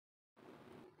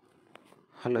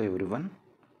Hello everyone.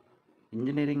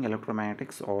 Engineering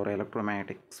electromagnetics or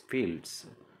electromagnetics fields,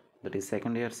 that is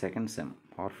second year second sem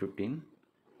or 15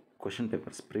 question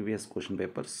papers, previous question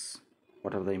papers.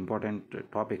 What are the important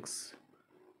topics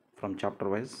from chapter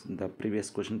wise? The previous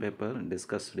question paper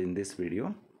discussed in this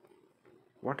video.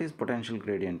 What is potential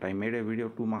gradient? I made a video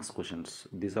 2 marks questions.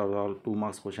 These are all 2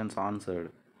 marks questions answered.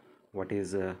 What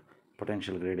is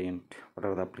potential gradient? What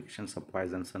are the applications of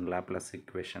Poisson's and Laplace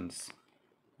equations?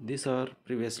 These are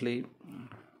previously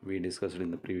we discussed in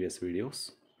the previous videos.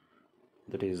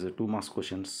 That is 2 marks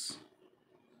questions.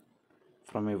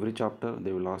 From every chapter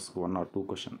they will ask 1 or 2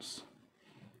 questions.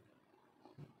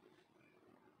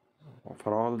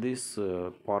 For all this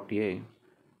part A,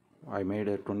 I made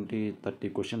a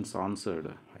 20-30 questions answered.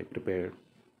 I prepared.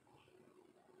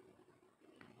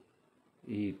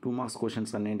 ఈ 2 marks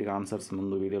questions అన్నింటికి answers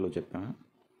ముందు వీడియోలో చెప్పాను.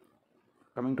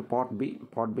 Coming to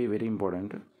part be very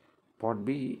important. Part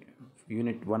B,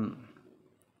 Unit 1.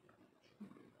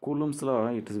 Coulomb's law,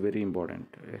 it is very important.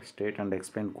 State and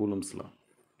explain Coulomb's law.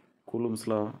 Coulomb's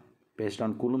law, based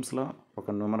on Coulomb's law,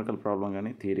 ఒక numerical problem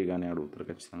కానీ theory కానీ అడుగుతారు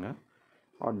ఖచ్చితంగా.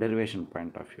 ఆ derivation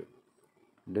point of view.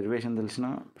 Derivation తెలిసిన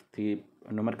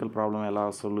numerical problem ఎలా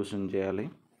solution చేయాలి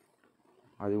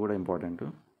అది కూడా important.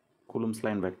 Coulomb's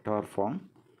law in vector form,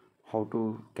 how to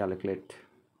calculate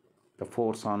the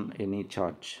force on any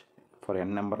charge for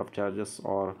n number of charges,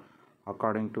 or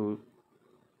according to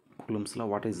Coulomb's law,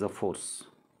 what is the force?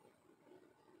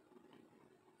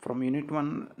 From Unit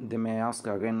 1, they may ask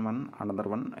again another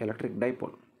one, electric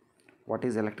dipole. What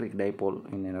is electric dipole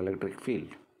in an electric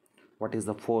field? What is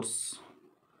the force?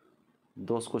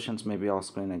 Those questions may be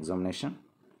asked in examination.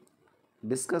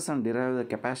 Discuss and derive the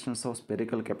capacitance of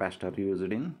spherical capacitor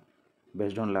used in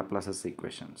based on Laplace's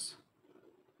equations.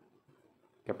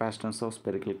 Capacitance of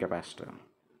spherical capacitor.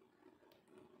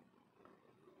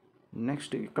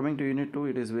 Next, coming to Unit 2,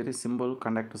 it is very simple,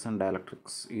 conductors and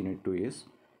dielectrics. Unit 2 is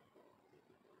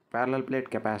parallel plate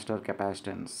capacitor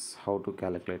capacitance, how to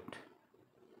calculate.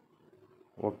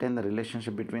 Obtain the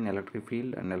relationship between electric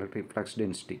field and electric flux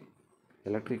density.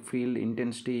 Electric field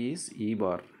intensity is E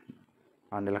bar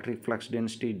and electric flux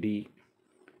density D.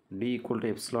 D equal to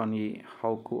epsilon E.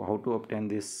 How to obtain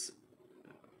this?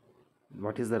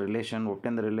 What is the relation?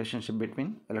 Obtain the relationship between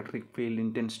electric field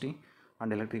intensity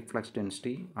and electric flux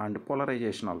density and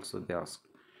polarization also they ask.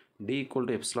 D equal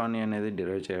to epsilon E అనేది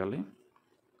derive చేయాలి.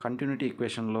 Continuity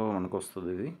ఈక్వేషన్లో మనకు వస్తుంది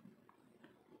ఇది.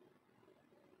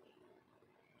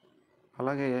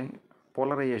 అలాగే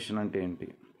polarisation అంటే ఏంటి?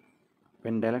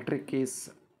 When dielectric is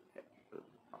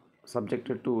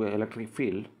subjected to electric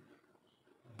field,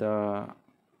 the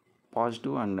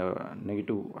positive and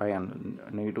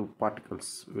negative particles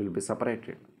will be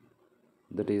separated.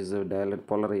 That is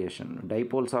polarization.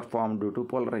 Dipoles are formed due to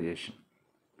polarization.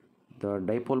 The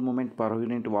dipole moment per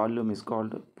unit volume is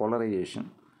called polarization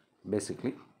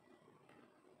basically.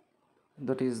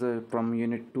 That is from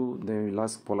Unit 2 they will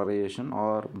ask polarization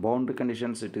or boundary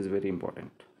conditions. It is very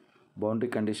important.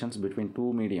 Boundary conditions between two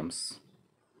mediums,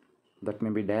 that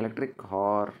may be dielectric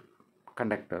or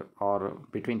conductor, or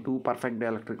between two perfect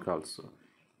dielectric also,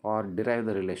 or derive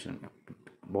the relation.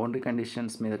 Boundary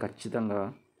conditions మీద ఖచ్చితంగా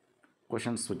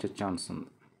questions వచ్చే chance ఉంది.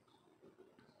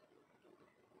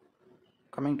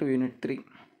 Coming to Unit 3,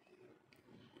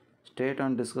 state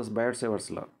and discuss బయోట్-సేవర్స్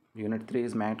law. Unit 3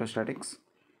 is మ్యాగ్నెటోస్టాటిక్స్.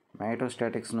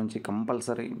 మ్యాగ్నెటోస్టాటిక్స్ నుంచి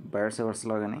compulsory బయోట్-సేవర్స్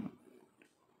లా కానీ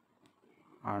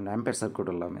and Ampere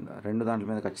circuit లా మీద రెండు దాంట్ల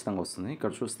మీద ఖచ్చితంగా వస్తుంది.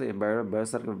 ఇక్కడ చూస్తే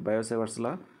బయోట్-సేవర్స్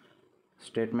లా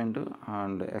స్టేట్మెంట్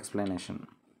అండ్ ఎక్స్ప్లెనేషన్.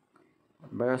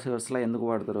 బయోట్-సేవర్స్ లా ఎందుకు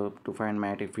వాడతారు? To find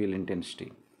magnetic field intensity.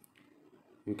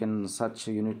 You can search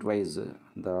unit wise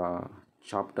the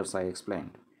chapters I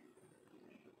explained.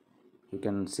 You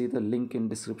can see the link in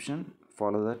description.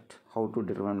 Follow that, how to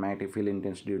determine magnetic field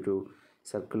intensity due to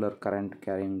circular current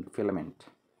carrying filament,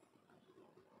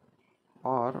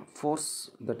 or force,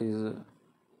 that is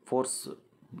force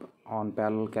on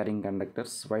parallel carrying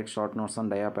conductors, white short nodes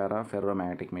and dia-para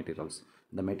ferromagnetic materials.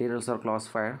 The materials are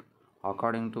classified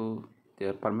according to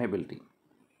their permeability.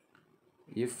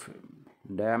 If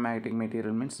diamagnetic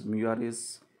material means mu r is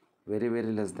very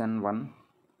less than 1,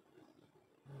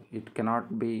 it cannot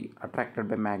be attracted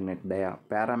by magnet.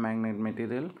 Paramagnetic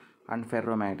material and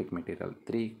ferromagnetic material,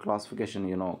 3 classification.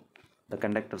 You know the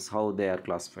conductors how they are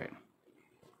classified.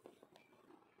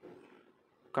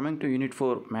 Coming to Unit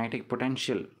 4, magnetic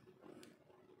potential.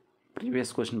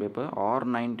 Previous question paper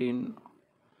R19,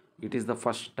 it is the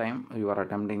first time you are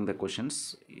attempting the questions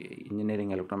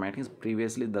engineering electromagnetics.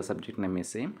 Previously the subject name is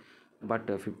same, but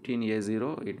 15A0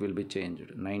 it will be changed.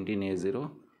 19A0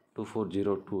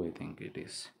 2402 I think it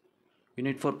is.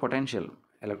 Unit 4, potential.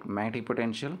 Magnetic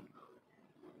potential.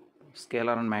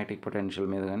 Scalar and magnetic potential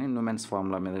మీద కానీ న్యూమెన్స్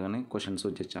formula మీద కానీ questions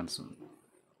వచ్చే chance ఉంది.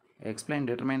 Explain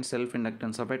determine self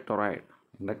inductance of a toroid.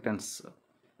 Inductance.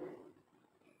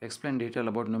 Explain detail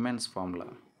about Newman's formula.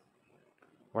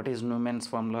 What is Newman's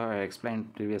formula? I explained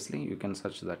previously. You can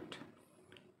search that.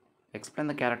 Explain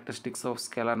the characteristics of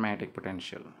scalar magnetic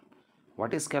potential.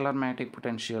 What is scalar magnetic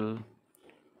potential?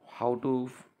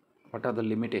 What are the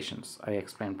limitations? I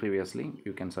explained previously.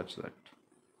 You can search that.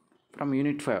 From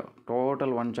Unit 5,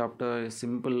 total one chapter is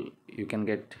simple. You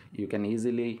can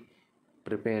easily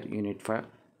prepare Unit 5.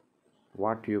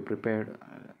 What you prepared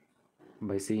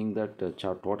by seeing that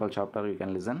total chapter, you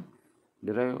can listen,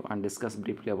 derive and discuss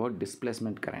briefly about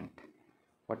displacement current.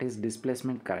 What is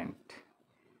displacement current?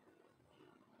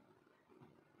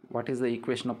 What is the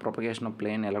equation of propagation of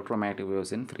plane electromagnetic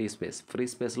waves in free space? Free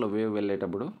space lo wave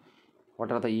velletappudu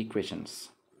what are the equations?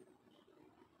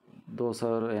 Those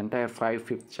are entire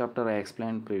 5th chapter I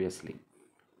explained previously.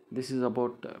 This is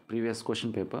about previous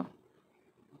question paper.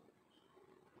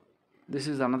 This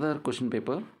is another question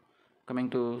paper coming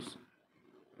to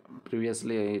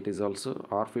previously it is also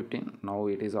R15, now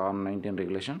it is R19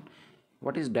 regulation.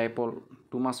 What is dipole?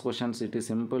 2 marks questions. It is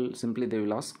simply they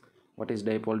will ask what is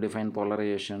dipole, define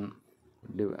polarization,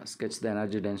 sketch the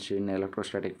energy density in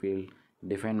electrostatic field,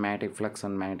 define magnetic flux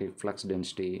and magnetic flux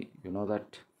density. You know that.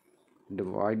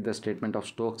 Divide the statement of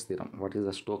Stokes theorem. What is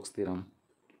the Stokes theorem?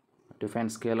 Define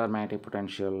scalar magnetic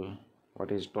potential.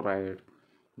 What is toroid?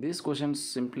 These questions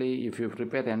simply, if you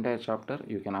prepare the entire chapter,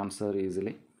 you can answer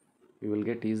easily. You will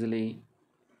get easily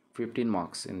 15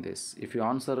 marks in this. If you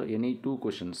answer any 2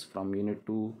 questions from Unit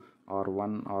 2 or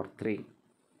 1 or 3,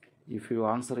 if you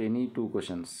answer any 2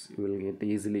 questions, you will get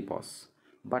easily pass.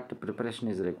 But preparation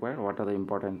is required. What are the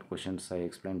important questions I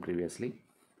explained previously?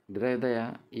 Derive the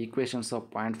equations of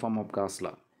point form of Gauss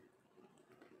law.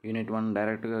 Unit 1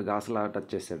 డైరెక్ట్గా Gauss law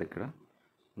touch చేసాడు. ఇక్కడ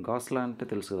Gauss law అంటే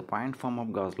తెలుసు కదా, point form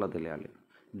of Gauss law తెలియాలి.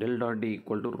 del dot D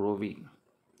equal to rho V.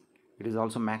 It is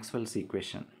also Maxwell's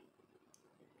equation.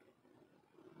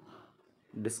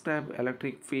 Describe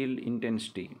electric field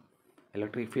intensity.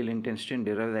 Electric field intensity and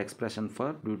derive the expression for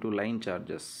due to line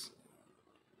charges.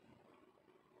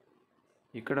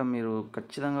 ఇక్కడ మీరు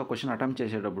ఖచ్చితంగా question attempt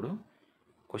చేసేటప్పుడు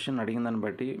question అడిగిన దాన్ని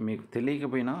బట్టి మీకు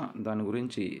తెలియకపోయినా దాని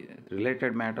గురించి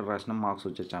రిలేటెడ్ మ్యాటర్ రాసిన మార్క్స్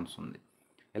వచ్చే ఛాన్స్ ఉంది.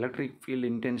 ఎలక్ట్రిక్ ఫీల్డ్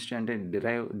ఇంటెన్సిటీ అంటే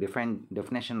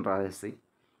డెఫినేషన్ రాసేసి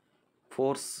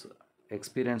force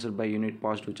experienced by unit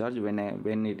positive charge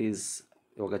when it is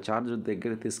ఒక ఛార్జ్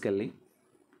దగ్గర తీసుకెళ్ళి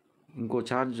ఇంకో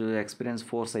ఛార్జ్ ఎక్స్పీరియన్స్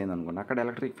ఫోర్స్ అయింది అనుకోండి, అక్కడ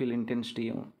ఎలక్ట్రిక్ ఫీల్డ్ ఇంటెన్సిటీ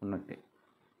ఉన్నట్టే.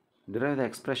 Derive the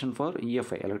expression for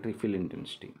EFI, electric field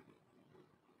intensity.